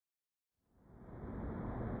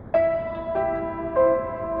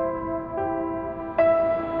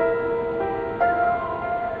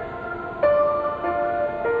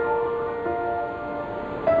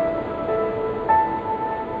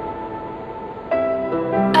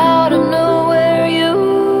Out of nowhere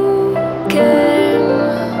you came,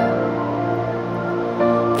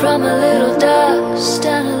 from a little dust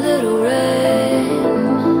and a little rain.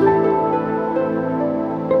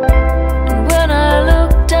 And when I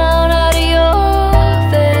looked down at your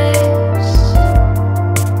face,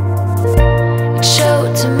 it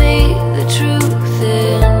showed to me the truth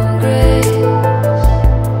in grace.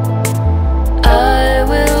 I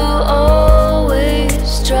will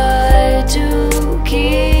always try to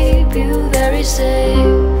keep you very safe.